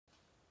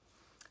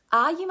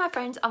Are you, my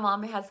friend, a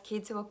mom who has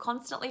kids who are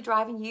constantly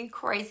driving you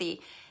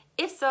crazy?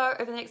 If so,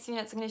 over the next few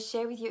minutes, I'm going to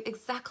share with you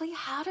exactly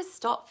how to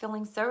stop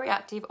feeling so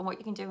reactive and what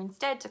you can do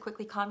instead to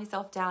quickly calm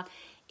yourself down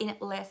in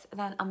less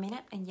than a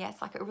minute. And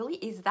yes, like it really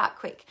is that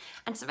quick.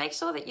 And to make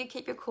sure that you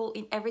keep your cool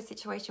in every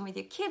situation with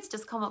your kids,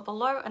 just comment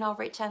below and I'll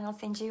reach out and I'll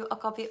send you a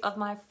copy of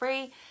my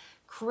free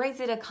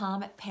Crazy to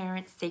Calm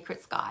Parent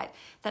Secrets Guide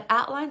that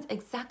outlines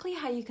exactly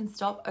how you can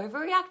stop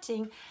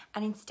overreacting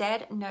and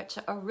instead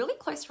nurture a really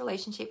close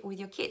relationship with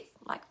your kids.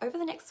 Like over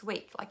the next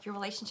week, like your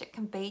relationship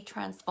can be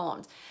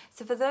transformed.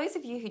 So for those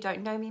of you who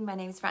don't know me, my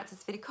name is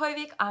Frances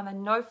Vidakovic. I'm a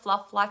no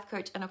fluff life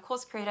coach and a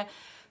course creator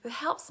who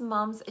helps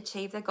mums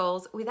achieve their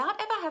goals without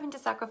ever having to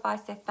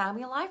sacrifice their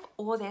family life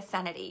or their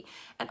sanity.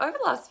 And over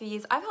the last few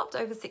years, I've helped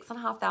over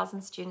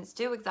 6,500 students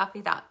do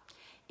exactly that.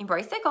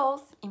 Embrace their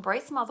goals,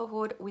 embrace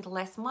motherhood with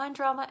less mind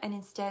drama and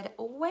instead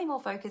way more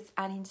focus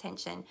and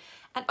intention.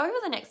 And over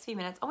the next few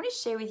minutes, I want to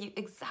share with you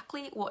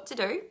exactly what to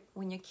do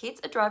when your kids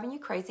are driving you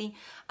crazy.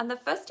 And the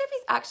first step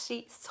is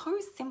actually so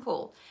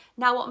simple.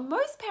 Now, what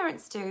most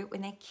parents do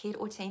when their kid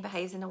or teen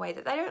behaves in a way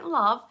that they don't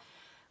love,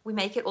 we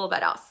make it all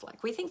about us.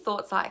 Like we think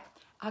thoughts like,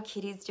 our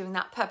kid is doing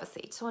that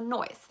purposely to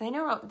annoy us. They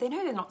know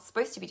they're not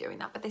supposed to be doing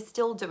that, but they're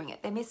still doing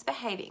it. They're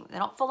misbehaving. They're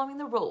not following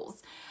the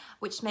rules,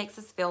 which makes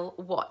us feel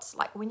what?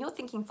 Like when you're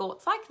thinking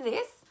thoughts like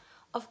this,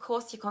 of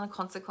course, you're going to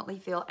consequently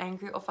feel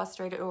angry or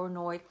frustrated or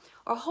annoyed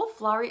or a whole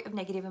flurry of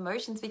negative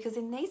emotions because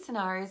in these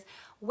scenarios,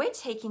 we're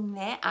taking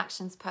their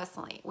actions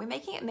personally. We're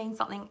making it mean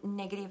something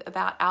negative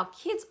about our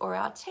kids or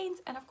our teens.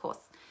 And of course,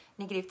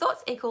 negative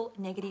thoughts equal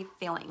negative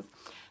feelings.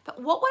 But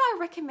what would I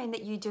recommend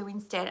that you do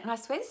instead, and I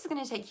swear this is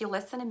going to take you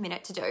less than a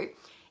minute to do,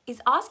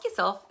 is ask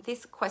yourself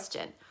this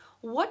question.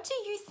 What do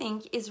you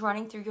think is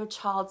running through your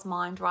child's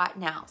mind right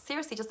now?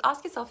 Seriously, just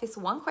ask yourself this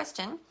one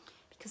question,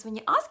 because when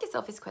you ask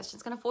yourself this question,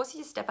 it's going to force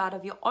you to step out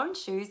of your own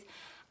shoes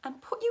and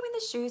put you in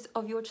the shoes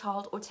of your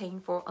child or teen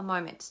for a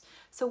moment.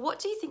 So what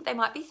do you think they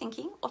might be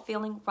thinking or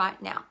feeling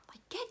right now?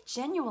 Like, get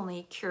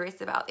genuinely curious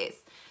about this.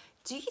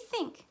 Do you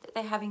think that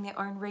they're having their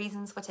own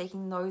reasons for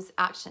taking those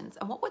actions?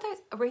 And what would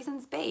those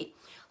reasons be?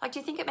 Like, do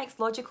you think it makes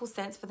logical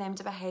sense for them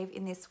to behave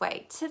in this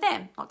way? To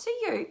them, not to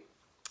you.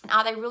 And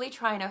are they really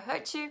trying to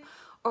hurt you?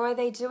 Or are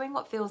they doing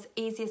what feels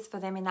easiest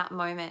for them in that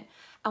moment?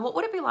 And what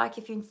would it be like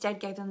if you instead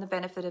gave them the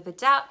benefit of a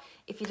doubt,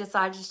 if you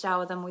decided to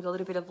shower them with a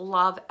little bit of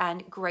love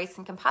and grace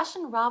and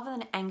compassion rather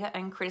than anger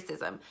and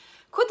criticism?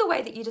 Could the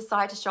way that you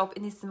decide to show up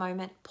in this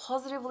moment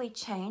positively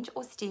change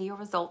or steer your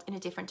result in a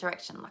different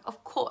direction? Like,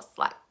 of course,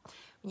 like,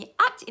 when you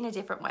act in a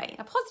different way, in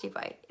a positive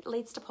way, it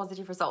leads to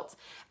positive results.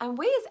 And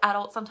we as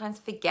adults sometimes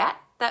forget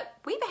that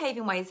we behave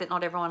in ways that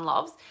not everyone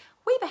loves.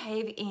 We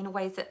behave in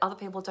ways that other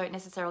people don't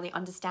necessarily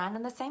understand,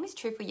 and the same is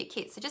true for your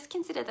kids. So just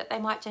consider that they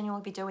might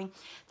genuinely be doing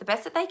the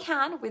best that they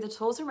can with the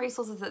tools and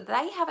resources that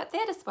they have at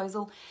their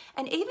disposal,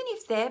 and even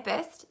if their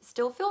best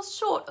still feels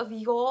short of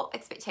your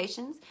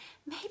expectations,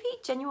 maybe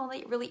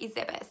genuinely it really is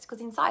their best,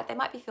 because inside they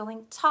might be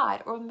feeling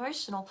tired or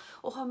emotional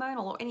or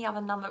hormonal or any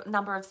other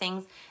number of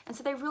things, and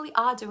so they really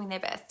are doing their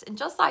best. And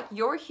just like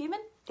you're a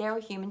human, they're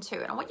a human too.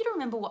 And I want you to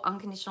remember what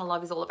unconditional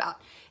love is all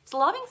about. It's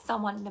loving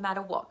someone no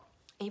matter what.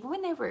 Even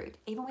when they're rude,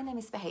 even when they're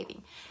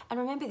misbehaving. And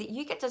remember that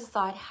you get to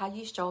decide how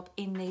you show up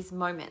in these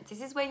moments. This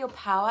is where your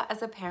power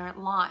as a parent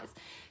lies.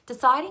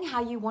 Deciding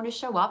how you want to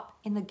show up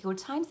in the good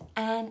times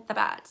and the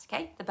bad,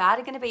 okay? The bad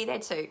are going to be there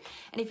too.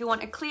 And if you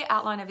want a clear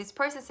outline of this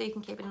process so you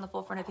can keep it in the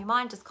forefront of your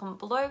mind, just comment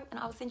below and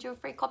I'll send you a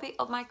free copy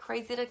of my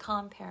Crazy to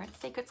Calm Parent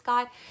Secrets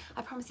Guide.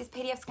 I promise this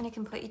PDF is going to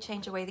completely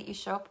change the way that you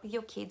show up with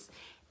your kids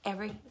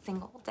every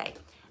single day.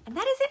 And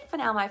that is it for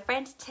now, my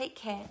friend. Take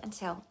care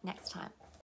until next time.